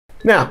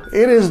Now,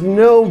 it is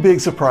no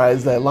big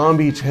surprise that Long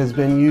Beach has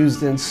been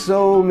used in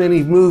so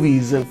many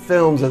movies and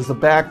films as the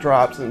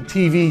backdrops and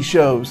TV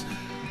shows.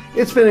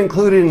 It's been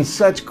included in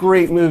such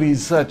great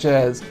movies such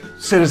as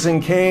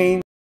Citizen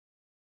Kane,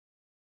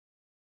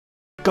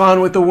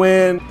 Gone with the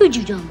Wind,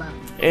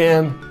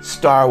 and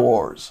Star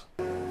Wars.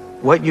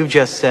 What you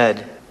just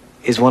said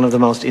is one of the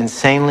most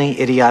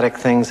insanely idiotic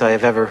things I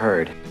have ever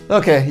heard.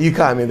 Okay, you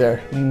caught me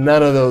there.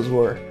 None of those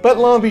were. But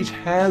Long Beach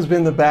has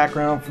been the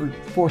background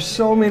for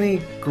so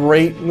many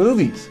great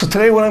movies. So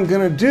today what I'm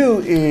gonna do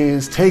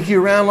is take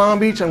you around Long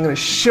Beach. I'm gonna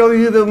show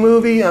you the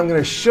movie, I'm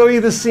gonna show you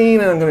the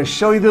scene, and I'm gonna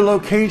show you the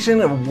location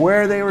of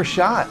where they were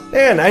shot.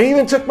 And I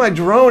even took my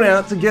drone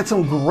out to get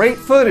some great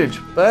footage,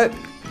 but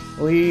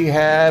we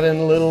had a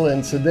little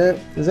incident.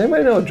 Does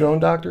anybody know a drone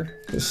doctor?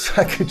 Because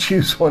I could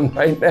use one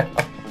right now.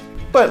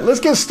 But let's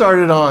get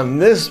started on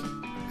this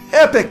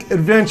epic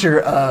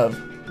adventure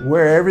of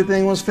where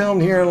everything was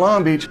filmed here in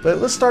Long Beach. But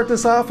let's start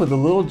this off with a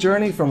little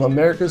journey from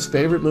America's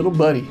favorite little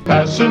buddy.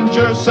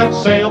 Passengers set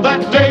sail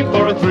that day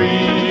for a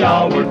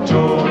 3-hour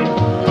tour.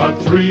 A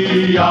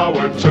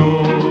 3-hour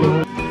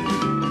tour.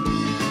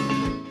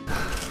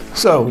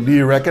 So, do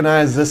you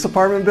recognize this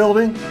apartment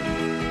building?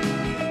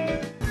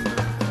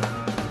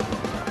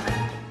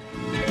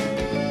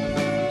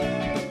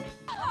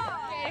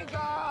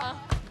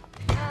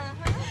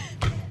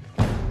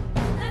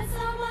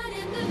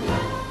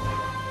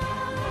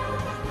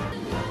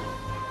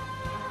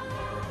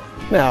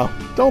 Now,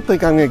 don't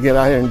think I'm gonna get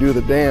out here and do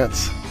the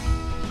dance.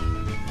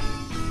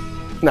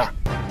 Nah.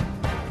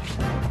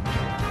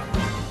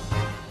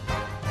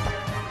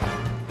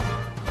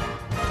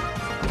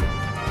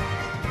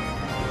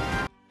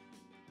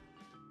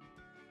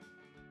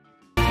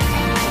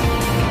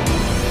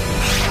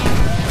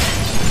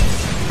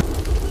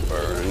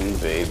 Burn,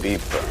 baby,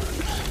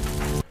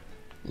 burn.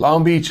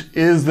 Long Beach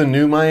is the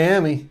new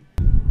Miami.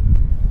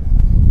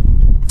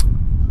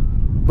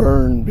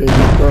 Burn, baby,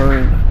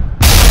 burn.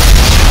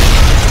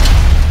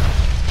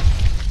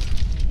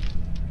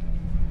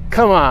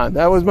 Come on,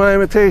 that was my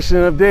imitation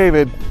of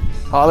David.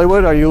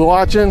 Hollywood, are you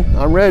watching?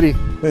 I'm ready.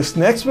 This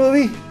next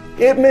movie,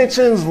 it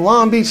mentions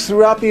Long Beach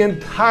throughout the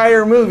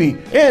entire movie,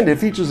 and it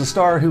features a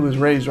star who was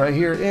raised right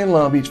here in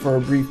Long Beach for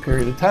a brief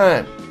period of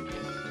time.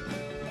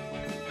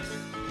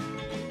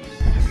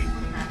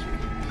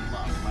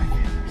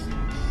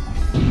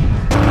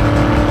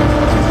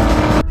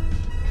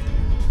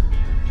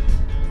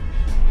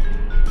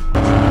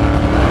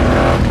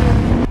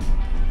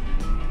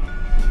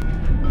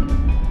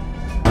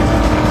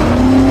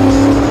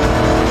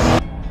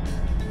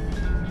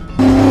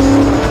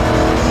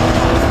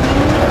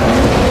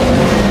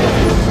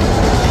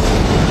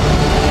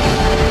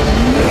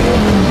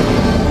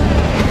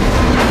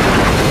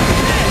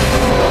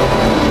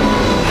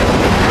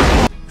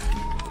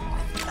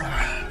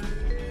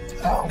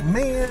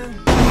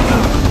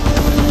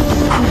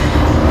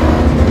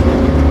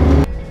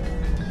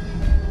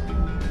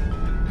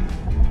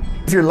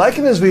 If you're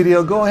liking this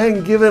video, go ahead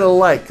and give it a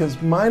like,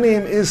 because my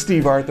name is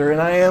Steve Arthur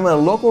and I am a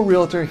local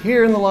realtor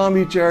here in the Long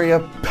Beach area,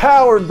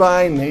 powered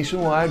by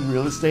Nationwide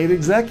Real Estate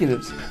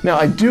Executives. Now,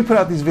 I do put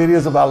out these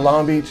videos about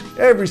Long Beach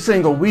every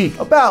single week,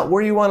 about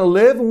where you want to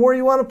live and where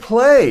you want to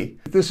play.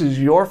 If this is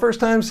your first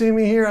time seeing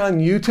me here on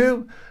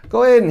YouTube,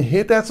 go ahead and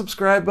hit that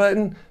subscribe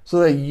button so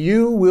that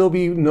you will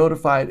be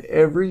notified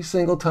every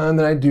single time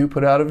that I do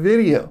put out a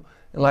video.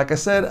 And like I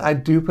said, I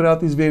do put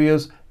out these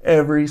videos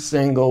every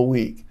single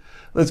week.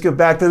 Let's get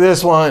back to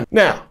this one.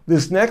 Now,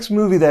 this next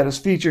movie that is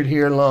featured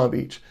here in Long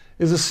Beach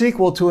is a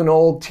sequel to an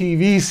old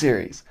TV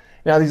series.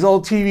 Now, these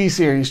old TV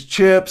series,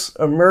 Chips,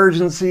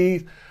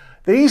 Emergency,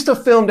 they used to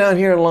film down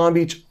here in Long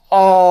Beach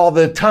all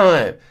the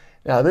time.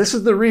 Now, this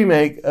is the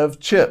remake of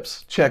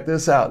Chips. Check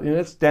this out, and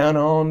it's down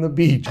on the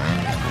beach.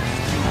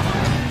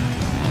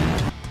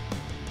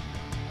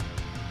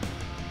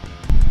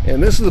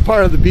 And this is the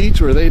part of the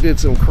beach where they did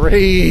some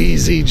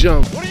crazy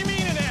jumps. What do you mean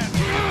in that?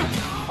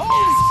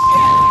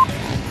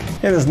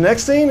 And this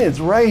next scene is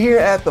right here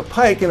at the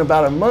Pike. In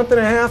about a month and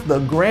a half, the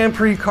Grand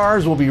Prix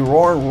cars will be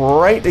roaring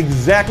right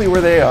exactly where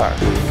they are.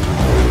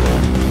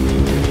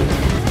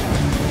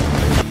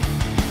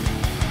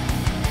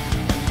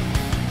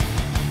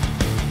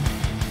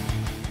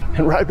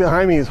 And right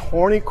behind me is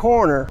Horny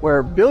Corner,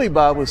 where Billy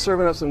Bob was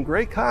serving up some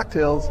great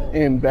cocktails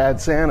in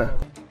Bad Santa.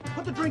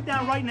 Put the drink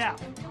down right now.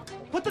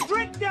 Put the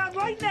drink down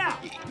right now.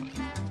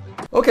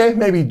 Okay,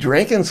 maybe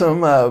drinking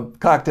some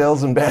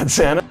cocktails in Bad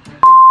Santa.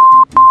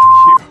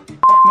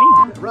 Me,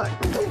 huh? Right.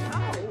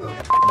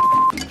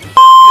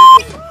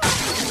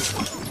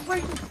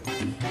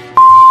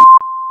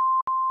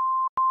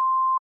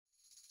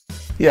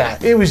 Yeah,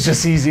 it was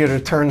just easier to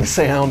turn the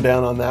sound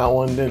down on that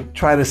one than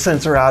try to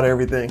censor out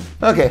everything.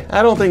 Okay,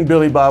 I don't think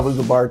Billy Bob was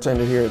the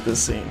bartender here at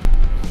this scene.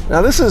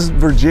 Now this is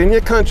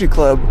Virginia Country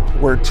Club,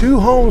 where 2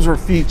 homes were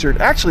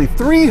featured, actually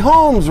 3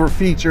 homes were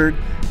featured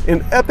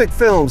in epic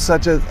films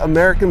such as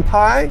American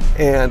Pie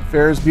and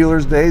Ferris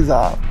Bueller's Days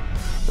Off.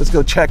 Let's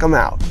go check them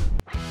out.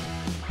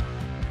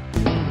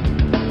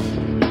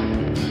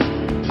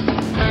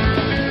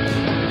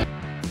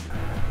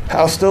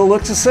 House still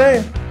looks the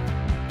same.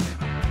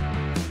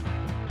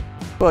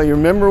 Well, you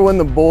remember when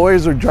the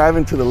boys were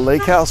driving to the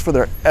lake house for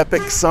their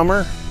epic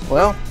summer?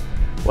 Well,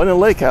 it wasn't a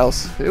lake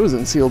house, it was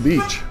in Seal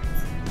Beach.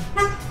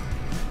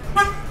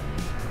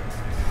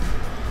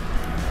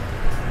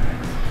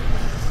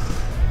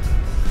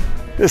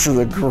 This is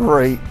a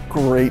great,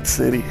 great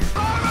city.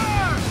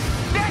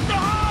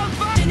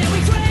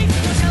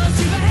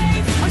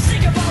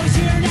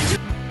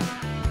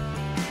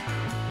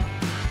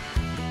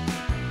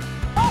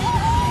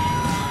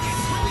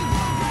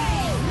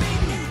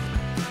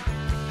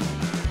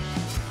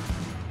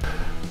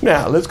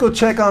 Now, let's go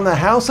check on the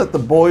house that the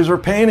boys were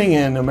painting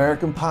in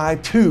American Pie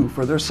 2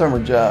 for their summer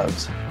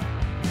jobs.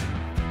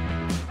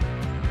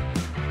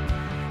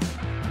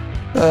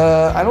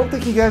 I don't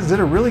think you guys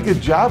did a really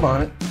good job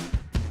on it.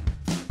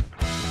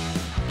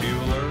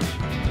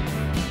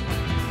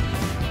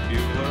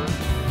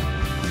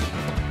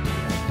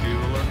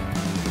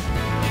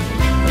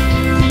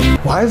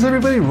 Why is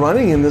everybody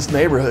running in this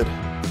neighborhood?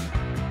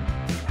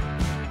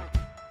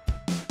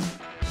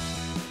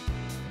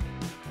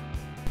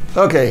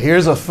 Okay,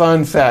 here's a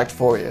fun fact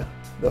for you.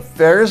 The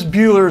Ferris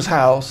Bueller's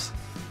house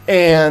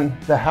and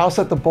the house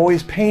that the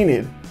boys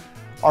painted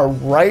are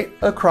right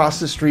across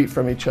the street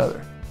from each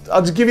other.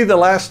 I'll just give you the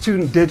last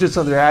 2 digits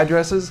of their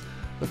addresses.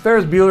 The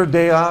Ferris Bueller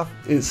day off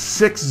is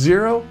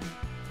 60,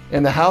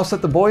 and the house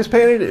that the boys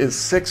painted is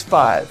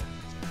 65.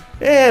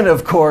 And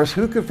of course,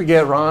 who could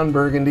forget Ron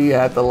Burgundy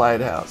at the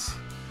Lighthouse?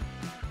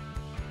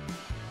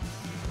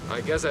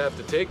 I guess I have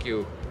to take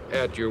you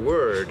at your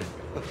word,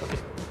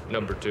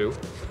 number 2.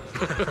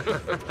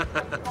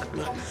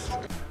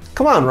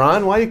 Come on,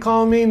 Ron, why are you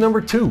calling me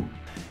number 2?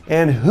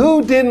 And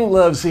who didn't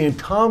love seeing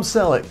Tom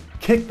Selleck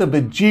kick the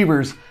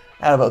bejeebers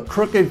out of a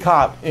crooked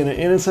cop in An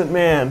Innocent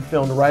Man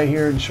filmed right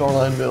here in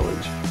Shoreline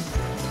Village?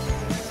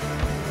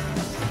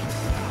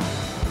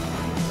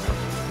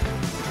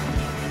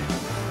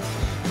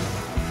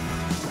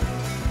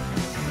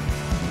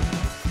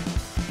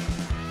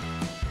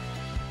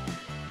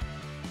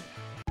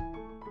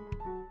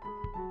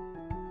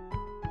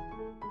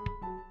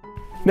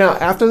 Now,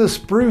 after the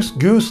Spruce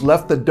Goose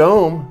left the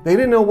dome, they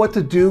didn't know what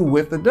to do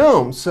with the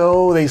dome,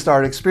 so they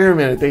started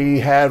experimenting. They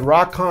had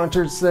rock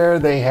concerts there,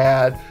 they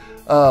had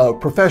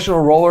professional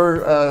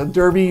roller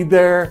derby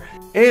there,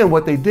 and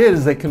what they did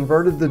is they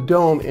converted the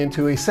dome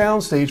into a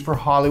soundstage for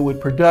Hollywood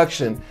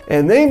production.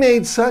 And they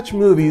made such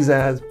movies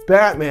as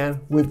Batman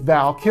with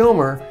Val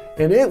Kilmer,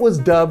 and it was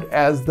dubbed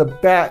as the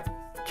Bat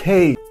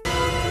Cave.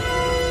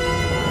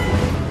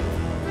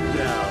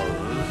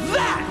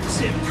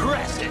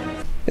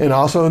 And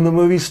also in the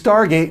movie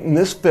Stargate, in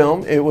this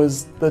film, it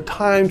was the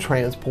Time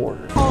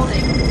Transporter.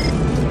 Holding.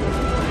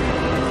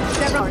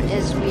 Several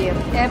as we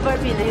have ever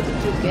been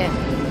able to get.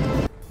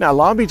 Now,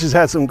 Long Beach has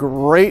had some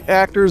great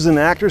actors and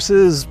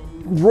actresses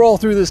roll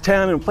through this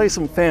town and play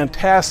some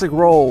fantastic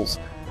roles.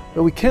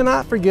 But we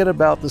cannot forget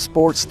about the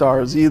sports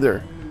stars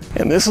either.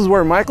 And this is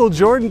where Michael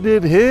Jordan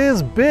did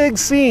his big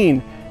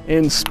scene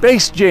in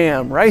Space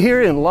Jam, right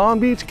here in Long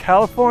Beach,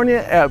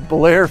 California at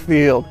Blair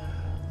Field.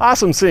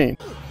 Awesome scene.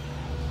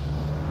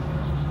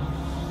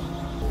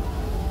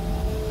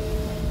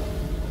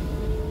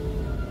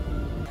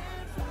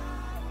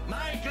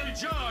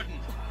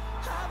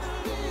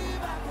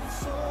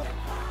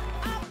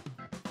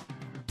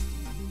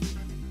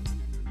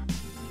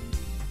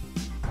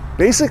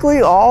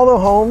 Basically, all the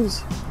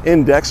homes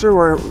in Dexter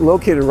were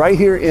located right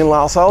here in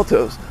Los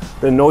Altos.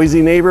 The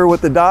noisy neighbor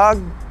with the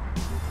dog,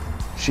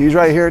 she's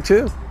right here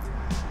too.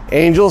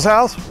 Angel's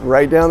house,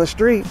 right down the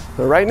street.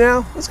 But right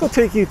now, let's go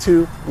take you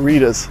to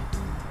Rita's.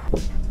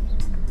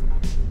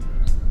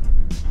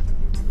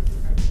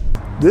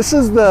 This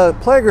is the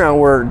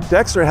playground where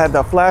Dexter had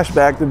that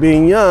flashback to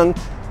being young,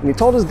 and he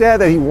told his dad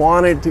that he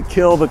wanted to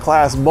kill the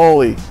class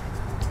bully.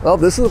 Well,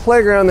 this is the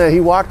playground that he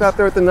walked out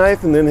there with the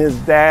knife, and then his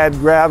dad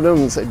grabbed him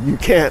and said, "You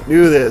can't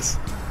do this."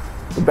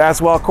 The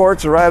basketball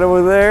courts are right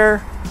over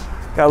there.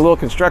 Got a little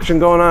construction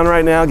going on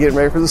right now, getting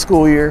ready for the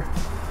school year.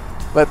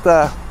 But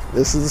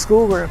this is the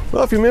school ground.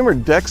 Well, if you remember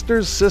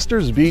Dexter's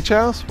sister's beach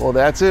house, well,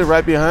 that's it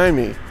right behind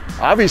me.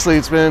 Obviously,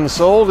 it's been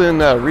sold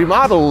and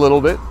remodeled a little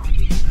bit.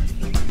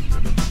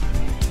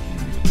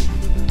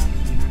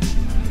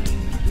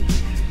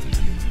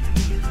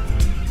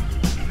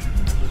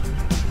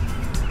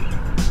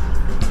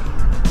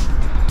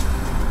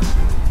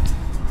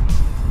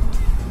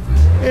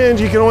 And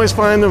you can always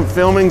find them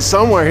filming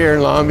somewhere here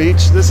in Long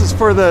Beach. This is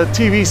for the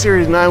TV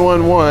series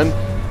 911,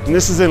 and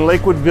this is in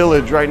Lakewood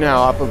Village right now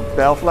off of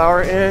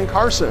Bellflower and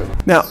Carson.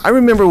 Now, I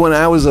remember when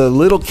I was a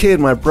little kid,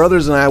 my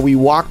brothers and I, we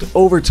walked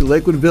over to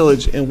Lakewood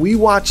Village and we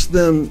watched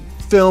them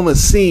film a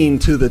scene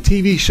to the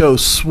TV show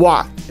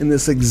SWAT in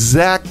this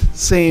exact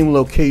same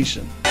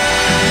location.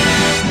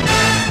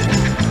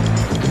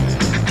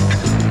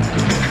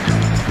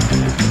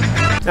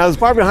 Now, this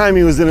bar behind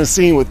me was in a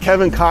scene with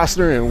Kevin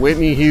Costner and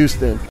Whitney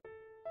Houston.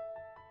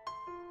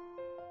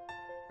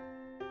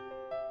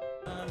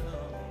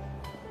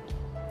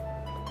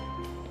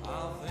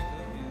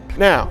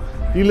 Now,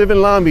 if you live in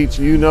Long Beach,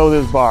 you know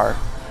this bar.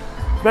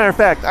 Matter of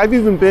fact, I've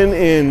even been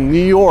in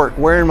New York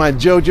wearing my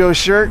JoJo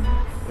shirt,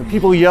 and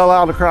people yell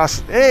out across,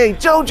 "Hey,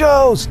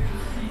 JoJo's!"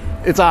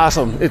 It's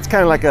awesome. It's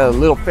kind of like a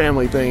little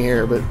family thing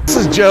here, but this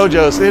is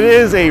JoJo's. It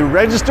is a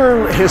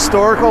registered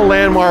historical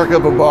landmark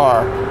of a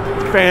bar.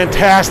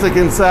 Fantastic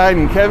inside,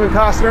 and Kevin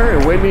Costner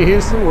and Whitney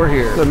Houston were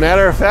here. As a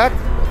matter of fact,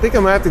 I think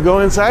I'm gonna have to go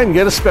inside and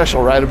get a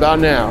special right about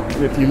now.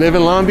 And if you live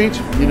in Long Beach,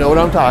 you know what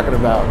I'm talking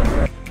about.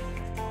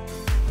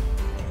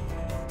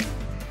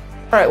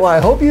 All right, well, I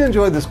hope you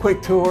enjoyed this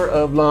quick tour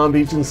of Long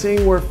Beach and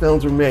seeing where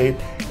films are made.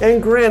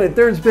 And granted,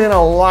 there's been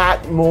a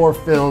lot more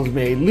films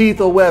made.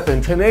 Lethal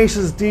Weapon,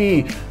 Tenacious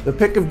D, The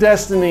Pick of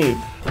Destiny.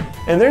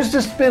 And there's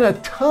just been a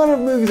ton of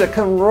movies that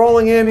come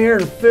rolling in here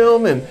and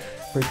film and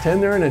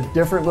pretend they're in a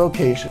different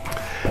location.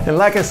 And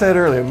like I said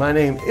earlier, my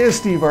name is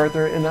Steve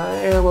Arthur, and I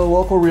am a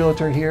local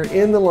realtor here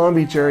in the Long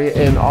Beach area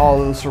and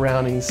all of the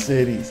surrounding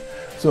cities.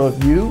 So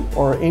if you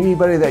or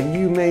anybody that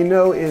you may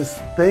know is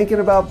thinking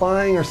about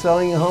buying or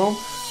selling a home,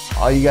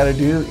 all you got to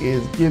do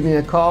is give me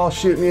a call,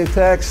 shoot me a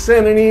text,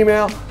 send an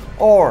email,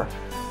 or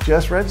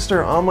just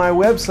register on my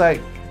website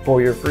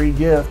for your free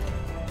gift.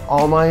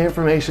 All my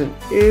information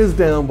is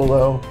down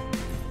below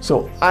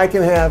so I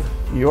can have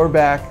your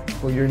back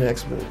for your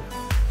next move.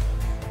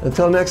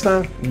 Until next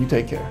time, you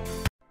take care.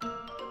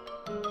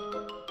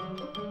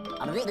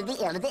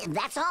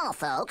 That's all,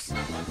 folks.